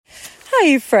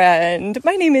Hi, friend.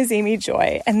 My name is Amy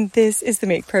Joy, and this is the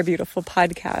Make Prayer Beautiful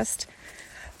podcast.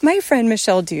 My friend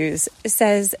Michelle Dews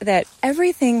says that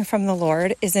everything from the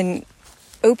Lord is an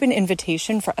open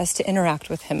invitation for us to interact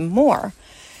with Him more.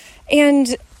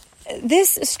 And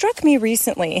this struck me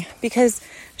recently because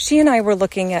she and I were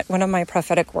looking at one of my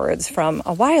prophetic words from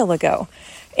a while ago.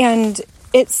 And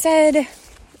it said,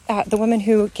 the woman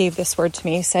who gave this word to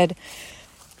me said,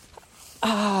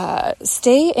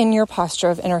 stay in your posture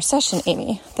of intercession,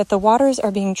 Amy, that the waters are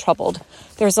being troubled.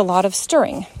 There's a lot of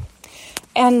stirring.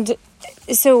 And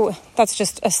so that's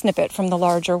just a snippet from the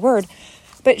larger word.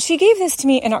 But she gave this to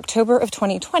me in October of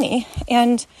 2020.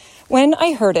 And when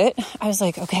I heard it, I was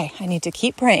like, okay, I need to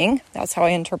keep praying. That's how I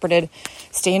interpreted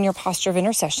stay in your posture of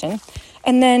intercession.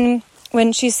 And then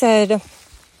when she said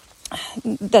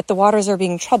that the waters are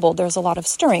being troubled, there's a lot of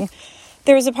stirring,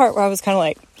 there was a part where I was kind of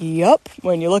like, yep,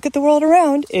 when you look at the world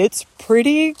around, it's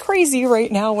pretty crazy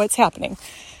right now what's happening.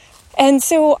 And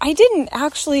so I didn't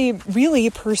actually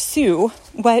really pursue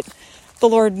what the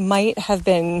Lord might have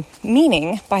been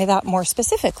meaning by that more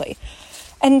specifically.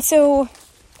 And so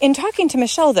in talking to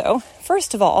Michelle, though,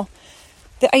 first of all,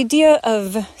 the idea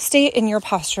of stay in your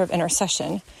posture of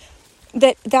intercession,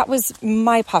 that was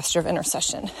my posture of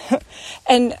intercession.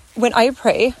 And when I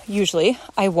pray, usually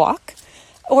I walk,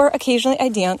 or occasionally I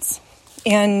dance,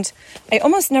 and I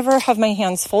almost never have my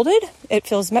hands folded. It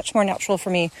feels much more natural for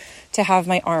me to have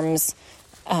my arms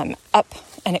up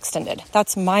and extended.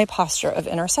 That's my posture of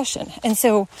intercession. And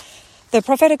so the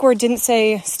prophetic word didn't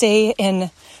say stay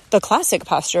in the classic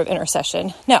posture of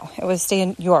intercession. No, it was stay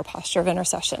in your posture of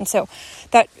intercession. So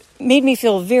that made me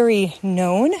feel very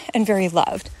known and very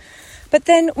loved. But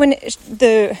then when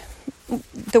the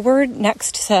word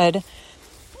next said,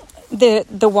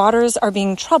 the waters are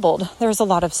being troubled, there's a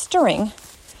lot of stirring,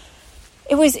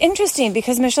 it was interesting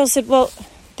because Michelle said, well,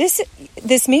 this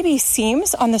maybe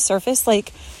seems on the surface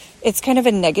like it's kind of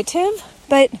a negative,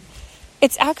 but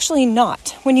it's actually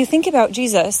not. When you think about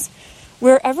Jesus,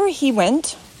 wherever he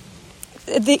went,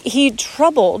 he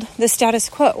troubled the status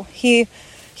quo. He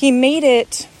made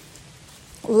it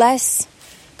less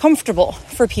comfortable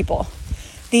for people.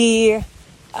 And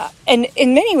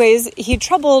in many ways, he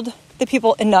troubled the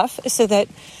people enough so that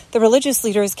the religious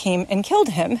leaders came and killed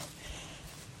him.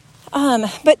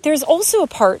 But there's also a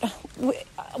part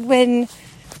when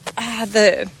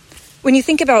you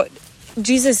think about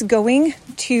Jesus going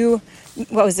to,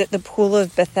 the pool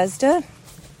of Bethesda,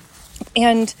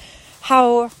 and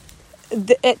how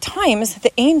at times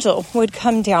the angel would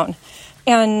come down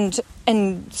and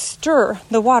stir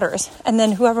the waters, and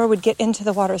then whoever would get into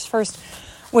the waters first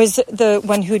was the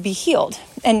one who would be healed.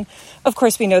 And of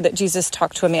course, we know that Jesus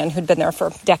talked to a man who'd been there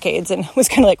for decades and was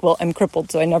kind of like, well, I'm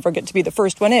crippled, so I never get to be the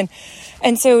first one in.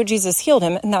 And so Jesus healed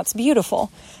him, and that's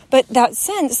beautiful. But that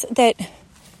sense that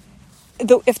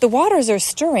if the waters are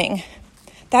stirring,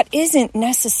 that isn't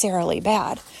necessarily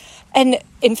bad. And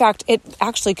in fact, it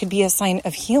actually could be a sign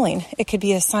of healing. It could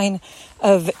be a sign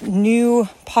of new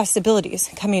possibilities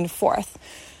coming forth.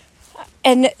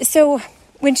 And so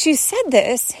when she said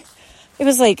this, it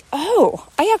was like, oh,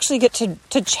 I actually get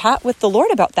to chat with the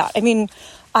Lord about that. I mean,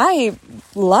 I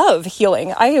love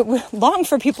healing. I long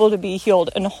for people to be healed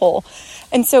and whole.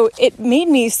 And so it made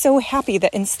me so happy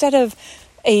that instead of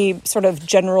a sort of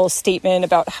general statement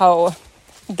about how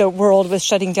the world was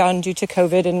shutting down due to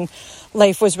COVID and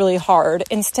life was really hard,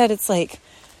 instead it's like,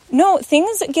 no,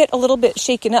 things get a little bit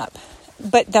shaken up,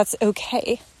 but that's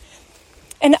okay.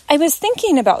 And I was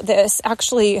thinking about this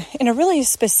actually in a really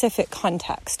specific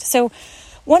context. So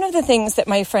one of the things that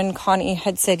my friend Connie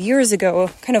had said years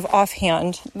ago, kind of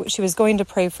offhand, she was going to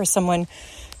pray for someone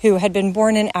who had been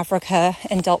born in Africa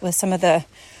and dealt with some of the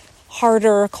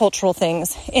harder cultural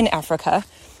things in Africa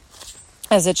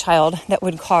as a child that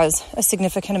would cause a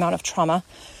significant amount of trauma.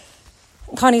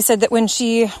 Connie said that when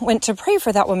she went to pray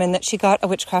for that woman, that she got a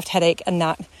witchcraft headache, and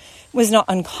that was not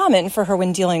uncommon for her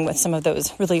when dealing with some of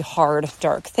those really hard,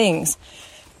 dark things.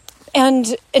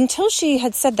 And until she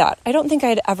had said that, I don't think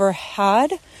I'd ever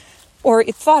had or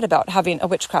thought about having a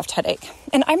witchcraft headache.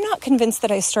 And I'm not convinced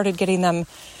that I started getting them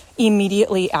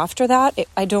immediately after that.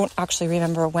 I don't actually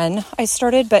remember when I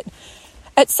started, but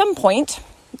at some point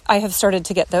I have started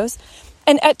to get those.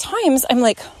 And at times I'm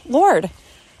like, Lord,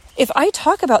 if I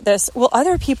talk about this, will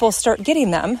other people start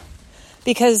getting them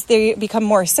because they become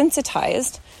more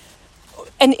sensitized?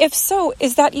 And if so,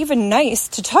 is that even nice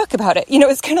to talk about it? You know,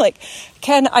 it's kind of like,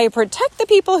 can I protect the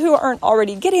people who aren't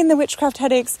already getting the witchcraft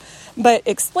headaches, but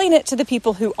explain it to the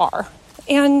people who are?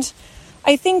 And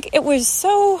I think it was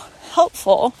so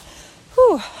helpful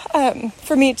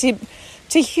for me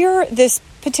to hear this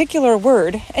particular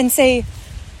word and say,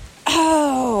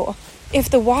 oh, if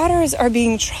the waters are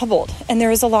being troubled and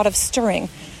there is a lot of stirring,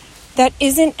 that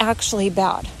isn't actually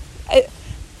bad.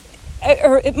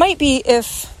 Or it might be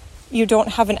if you don't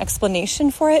have an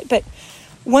explanation for it, but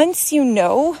once you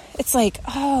know, it's like,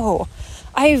 oh,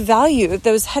 I value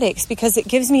those headaches because it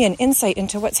gives me an insight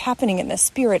into what's happening in the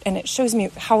spirit, and it shows me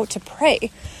how to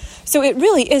pray. So it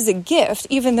really is a gift,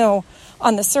 even though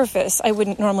on the surface I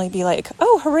wouldn't normally be like,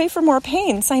 oh, hooray for more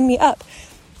pain, sign me up.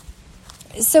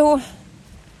 So,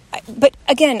 but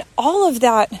again, all of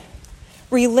that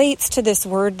relates to this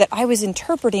word that I was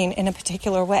interpreting in a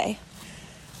particular way.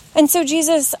 And so,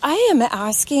 Jesus, I am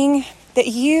asking that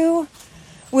you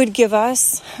would give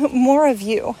us more of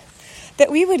you, that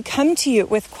we would come to you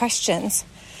with questions,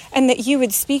 and that you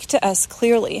would speak to us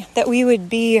clearly, that we would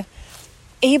be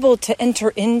able to enter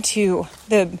into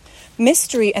the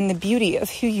mystery and the beauty of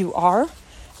who you are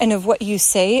and of what you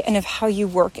say and of how you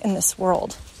work in this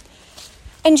world.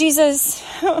 And Jesus,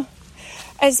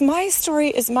 as my story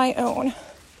is my own,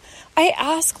 I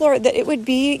ask, Lord, that it would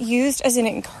be used as an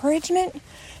encouragement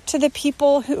to the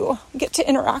people who get to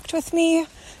interact with me,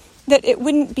 that it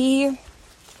wouldn't be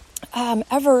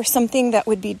ever something that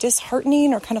would be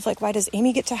disheartening or kind of like, why does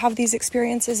Amy get to have these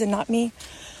experiences and not me?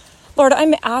 Lord,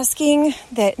 I'm asking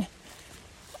that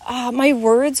my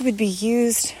words would be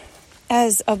used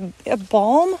as a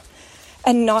balm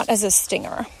and not as a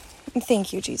stinger. And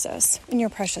thank you, Jesus. In your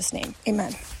precious name,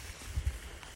 amen.